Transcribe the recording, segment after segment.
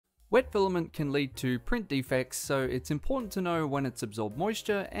Wet filament can lead to print defects, so it's important to know when it's absorbed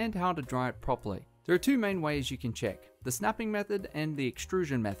moisture and how to dry it properly. There are two main ways you can check: the snapping method and the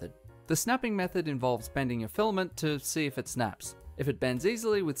extrusion method. The snapping method involves bending a filament to see if it snaps. If it bends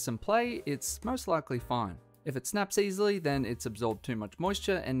easily with some play, it's most likely fine. If it snaps easily, then it's absorbed too much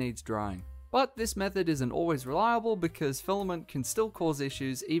moisture and needs drying. But this method isn't always reliable because filament can still cause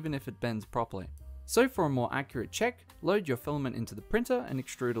issues even if it bends properly. So for a more accurate check, load your filament into the printer and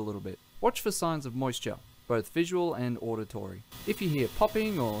extrude a little bit. Watch for signs of moisture, both visual and auditory. If you hear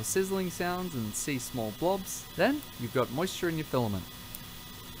popping or sizzling sounds and see small blobs, then you've got moisture in your filament.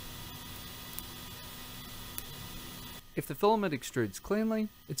 If the filament extrudes cleanly,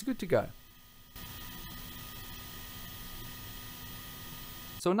 it's good to go.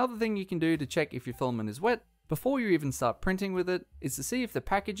 So another thing you can do to check if your filament is wet, before you even start printing with it, is to see if the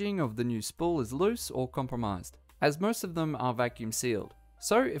packaging of the new spool is loose or compromised, as most of them are vacuum sealed.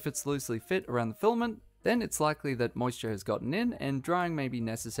 So if it's loosely fit around the filament, then it's likely that moisture has gotten in and drying may be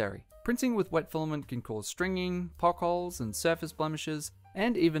necessary. Printing with wet filament can cause stringing, pock holes and surface blemishes,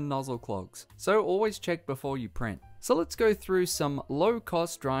 and even nozzle clogs. So always check before you print. So let's go through some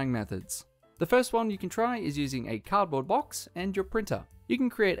low-cost drying methods. The first one you can try is using a cardboard box and your printer. You can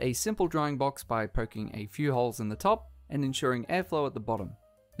create a simple drying box by poking a few holes in the top and ensuring airflow at the bottom.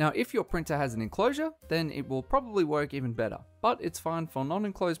 Now if your printer has an enclosure, then it will probably work even better, but it's fine for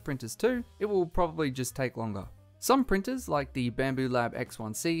non-enclosed printers too. It will probably just take longer. Some printers like the Bamboo Lab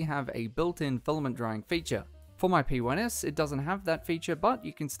X1C have a built-in filament drying feature. For my P1S it doesn't have that feature, but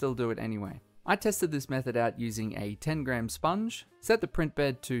you can still do it anyway. I tested this method out using a 10-gram sponge, set the print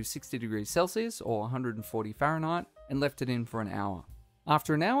bed to 60 degrees Celsius or 140 Fahrenheit, and left it in for an hour.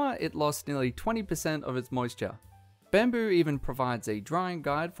 After an hour, it lost nearly 20% of its moisture. Bamboo even provides a drying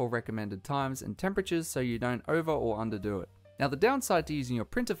guide for recommended times and temperatures so you don't over or underdo it. Now the downside to using your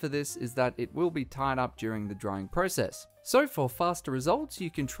printer for this is that it will be tied up during the drying process. So for faster results, you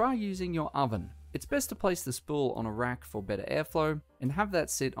can try using your oven. It's best to place the spool on a rack for better airflow and have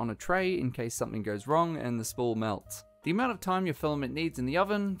that sit on a tray in case something goes wrong and the spool melts. The amount of time your filament needs in the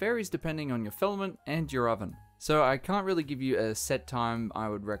oven varies depending on your filament and your oven. So I can't really give you a set time I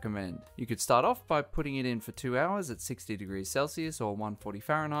would recommend. You could start off by putting it in for 2 hours at 60 degrees Celsius or 140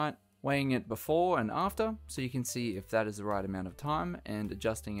 Fahrenheit, weighing it before and after so you can see if that is the right amount of time and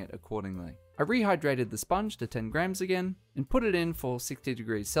adjusting it accordingly. I rehydrated the sponge to 10 grams again and put it in for 60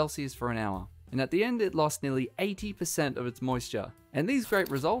 degrees Celsius for an hour. And at the end it lost nearly 80% of its moisture. And these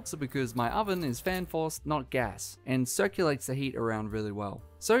great results are because my oven is fan forced, not gas, and circulates the heat around really well.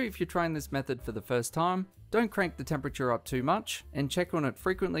 So if you're trying this method for the first time, don't crank the temperature up too much and check on it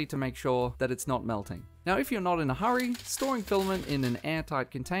frequently to make sure that it's not melting. Now if you're not in a hurry, storing filament in an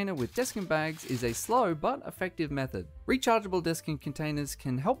airtight container with desiccant bags is a slow but effective method. Rechargeable desiccant containers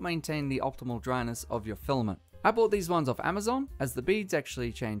can help maintain the optimal dryness of your filament. I bought these ones off Amazon as the beads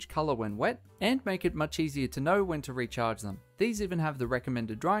actually change color when wet and make it much easier to know when to recharge them. These even have the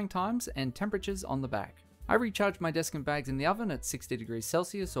recommended drying times and temperatures on the back. I recharged my desiccant bags in the oven at 60 degrees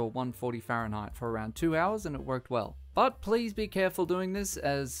Celsius or 140 Fahrenheit for around 2 hours and it worked well. But please be careful doing this,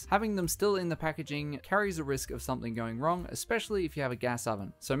 as having them still in the packaging carries a risk of something going wrong, especially if you have a gas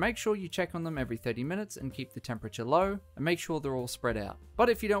oven. So make sure you check on them every 30 minutes and keep the temperature low and make sure they're all spread out. But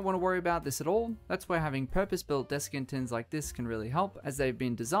if you don't want to worry about this at all, that's where having purpose-built desiccant tins like this can really help, as they've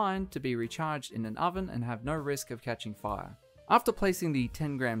been designed to be recharged in an oven and have no risk of catching fire. After placing the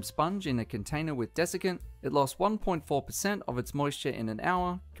 10-gram sponge in a container with desiccant, it lost 1.4% of its moisture in an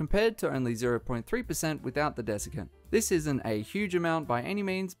hour, compared to only 0.3% without the desiccant. This isn't a huge amount by any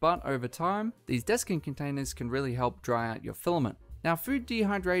means, but over time, these desiccant containers can really help dry out your filament. Now food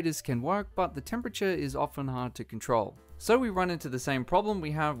dehydrators can work, but the temperature is often hard to control. So we run into the same problem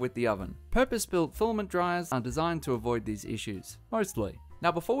we have with the oven. Purpose-built filament dryers are designed to avoid these issues, mostly.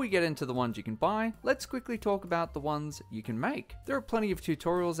 Now before we get into the ones you can buy, let's quickly talk about the ones you can make. There are plenty of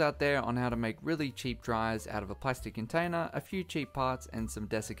tutorials out there on how to make really cheap dryers out of a plastic container, a few cheap parts and some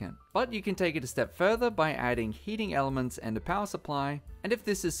desiccant. But you can take it a step further by adding heating elements and a power supply, and if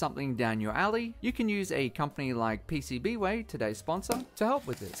this is something down your alley, you can use a company like PCBWay, today's sponsor, to help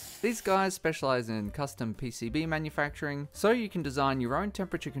with this. These guys specialize in custom PCB manufacturing, so you can design your own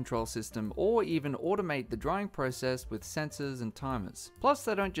temperature control system or even automate the drying process with sensors and timers. Plus,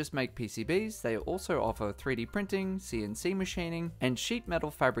 they don't just make PCBs, they also offer 3D printing, CNC machining, and sheet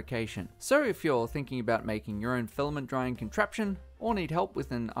metal fabrication. So if you're thinking about making your own filament drying contraption, or need help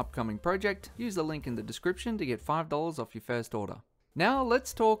with an upcoming project, use the link in the description to get $5 off your first order. Now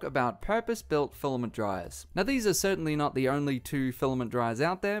let's talk about purpose-built filament dryers. Now these are certainly not the only two filament dryers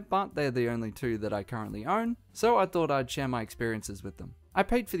out there, but they're the only two that I currently own, so I thought I'd share my experiences with them. I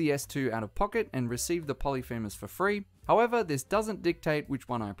paid for the S2 out of pocket and received the polyphemus for free. However, this doesn't dictate which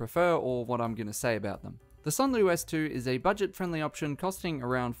one I prefer or what I'm going to say about them. The Sunlu S2 is a budget-friendly option costing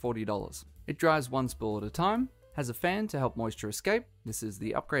around $40. It dries one spool at a time, has a fan to help moisture escape, this is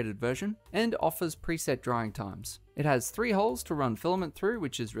the upgraded version, and offers preset drying times. It has 3 holes to run filament through,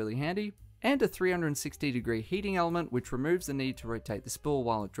 which is really handy, and a 360-degree heating element which removes the need to rotate the spool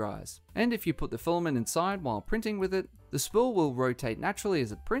while it dries. And if you put the filament inside while printing with it, the spool will rotate naturally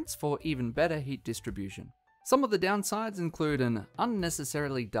as it prints for even better heat distribution. Some of the downsides include an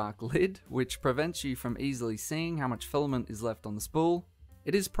unnecessarily dark lid, which prevents you from easily seeing how much filament is left on the spool.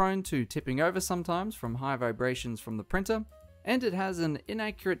 It is prone to tipping over sometimes from high vibrations from the printer, and it has an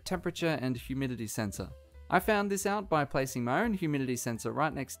inaccurate temperature and humidity sensor. I found this out by placing my own humidity sensor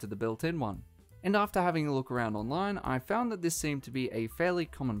right next to the built-in one. And after having a look around online, I found that this seemed to be a fairly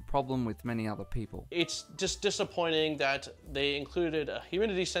common problem with many other people. It's just disappointing that they included a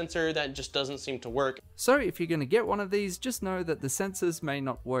humidity sensor that just doesn't seem to work. So if you're going to get one of these, just know that the sensors may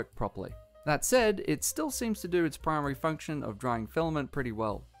not work properly. That said, it still seems to do its primary function of drying filament pretty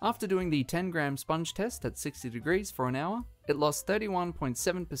well. After doing the 10-gram sponge test at 60 degrees for an hour, it lost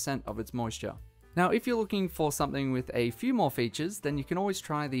 31.7% of its moisture. Now, if you're looking for something with a few more features, then you can always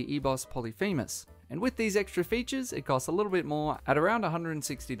try the EBOS Polyphemus. And with these extra features, it costs a little bit more at around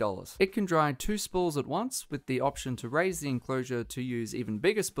 $160. It can dry 2 spools at once with the option to raise the enclosure to use even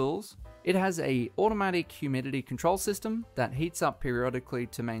bigger spools. It has an automatic humidity control system that heats up periodically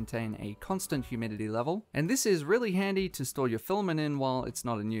to maintain a constant humidity level. And this is really handy to store your filament in while it's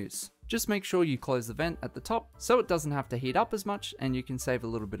not in use. Just make sure you close the vent at the top so it doesn't have to heat up as much and you can save a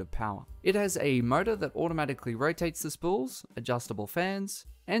little bit of power. It has a motor that automatically rotates the spools, adjustable fans,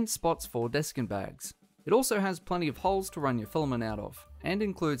 and spots for Deskin bags. It also has plenty of holes to run your filament out of, and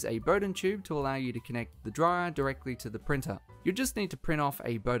includes a Bowden tube to allow you to connect the dryer directly to the printer. You just need to print off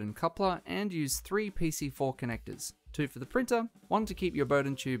a Bowden coupler and use 3 PC4 connectors, 2 for the printer, 1 to keep your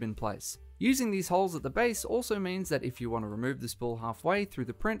Bowden tube in place. Using these holes at the base also means that if you want to remove the spool halfway through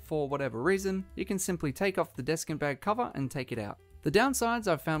the print for whatever reason, you can simply take off the Deskin bag cover and take it out. The downsides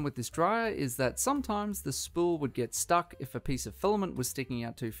I've found with this dryer is that sometimes the spool would get stuck if a piece of filament was sticking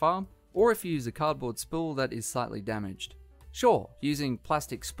out too far, or if you use a cardboard spool that is slightly damaged. Sure, using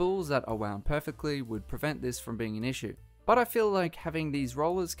plastic spools that are wound perfectly would prevent this from being an issue, but I feel like having these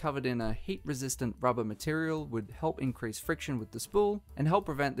rollers covered in a heat-resistant rubber material would help increase friction with the spool and help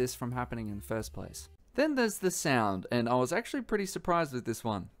prevent this from happening in the first place. Then there's the sound, and I was actually pretty surprised with this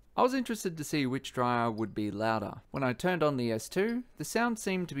one. I was interested to see which dryer would be louder. When I turned on the S2, the sound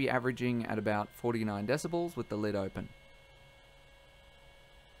seemed to be averaging at about 49 decibels with the lid open.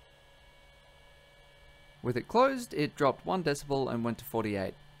 With it closed, it dropped 1 decibel and went to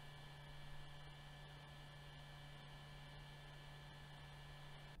 48.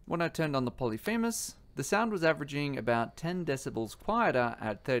 When I turned on the Polyphemus, the sound was averaging about 10 decibels quieter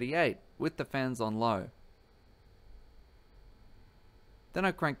at 38, with the fans on low. Then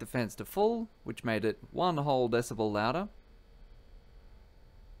I cranked the fans to full, which made it 1 whole decibel louder.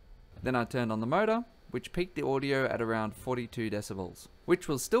 Then I turned on the motor, which peaked the audio at around 42 decibels, which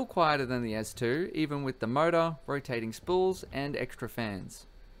was still quieter than the S2, even with the motor, rotating spools, and extra fans.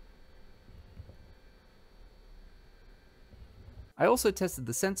 I also tested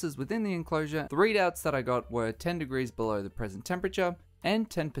the sensors within the enclosure. The readouts that I got were 10 degrees below the present temperature and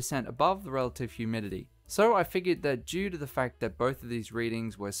 10% above the relative humidity. So I figured that due to the fact that both of these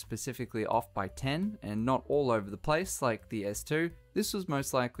readings were specifically off by 10 and not all over the place like the S2, this was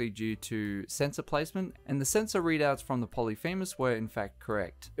most likely due to sensor placement, and the sensor readouts from the Polyphemus were in fact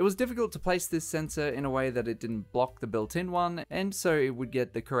correct. It was difficult to place this sensor in a way that it didn't block the built-in one, and so it would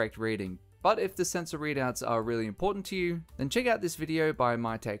get the correct reading. But if the sensor readouts are really important to you, then check out this video by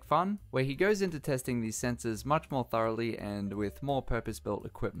MyTechFun, where he goes into testing these sensors much more thoroughly and with more purpose-built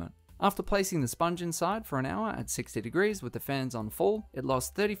equipment. After placing the sponge inside for an hour at 60 degrees with the fans on full, it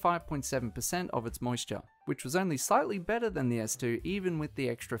lost 35.7% of its moisture, which was only slightly better than the S2 even with the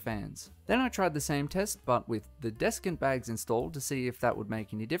extra fans. Then I tried the same test but with the Deskin bags installed to see if that would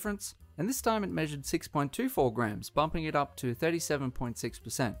make any difference, and this time it measured 6.24 grams, bumping it up to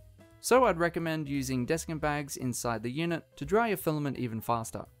 37.6%. So I'd recommend using Deskin bags inside the unit to dry your filament even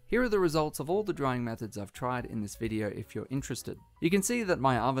faster. Here are the results of all the drying methods I've tried in this video if you're interested. You can see that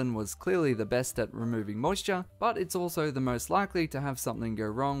my oven was clearly the best at removing moisture, but it's also the most likely to have something go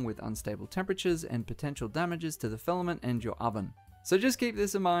wrong with unstable temperatures and potential damages to the filament and your oven. So just keep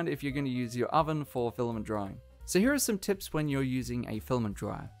this in mind if you're going to use your oven for filament drying. So here are some tips when you're using a filament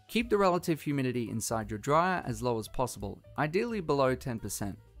dryer. Keep the relative humidity inside your dryer as low as possible, ideally below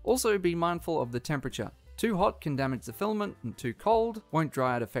 10%. Also be mindful of the temperature. Too hot can damage the filament, and too cold won't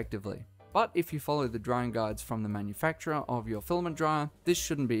dry it effectively. But if you follow the drying guides from the manufacturer of your filament dryer, this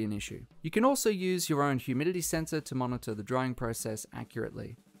shouldn't be an issue. You can also use your own humidity sensor to monitor the drying process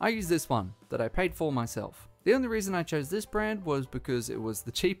accurately. I use this one that I paid for myself. The only reason I chose this brand was because it was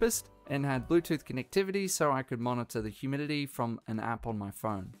the cheapest and had Bluetooth connectivity, so I could monitor the humidity from an app on my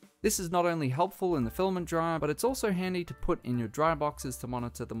phone. This is not only helpful in the filament dryer, but it's also handy to put in your dry boxes to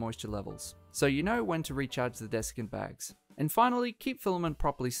monitor the moisture levels, so you know when to recharge the desiccant bags. And finally, keep filament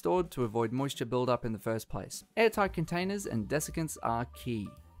properly stored to avoid moisture buildup in the first place. Airtight containers and desiccants are key.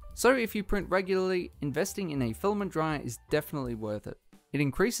 So if you print regularly, investing in a filament dryer is definitely worth it. It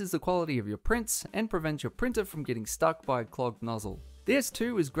increases the quality of your prints and prevents your printer from getting stuck by a clogged nozzle. The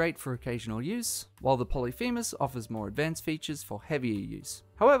S2 is great for occasional use, while the Polyphemus offers more advanced features for heavier use.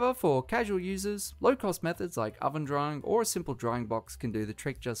 However, for casual users, low-cost methods like oven drying or a simple drying box can do the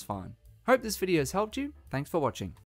trick just fine. Hope this video has helped you. Thanks for watching.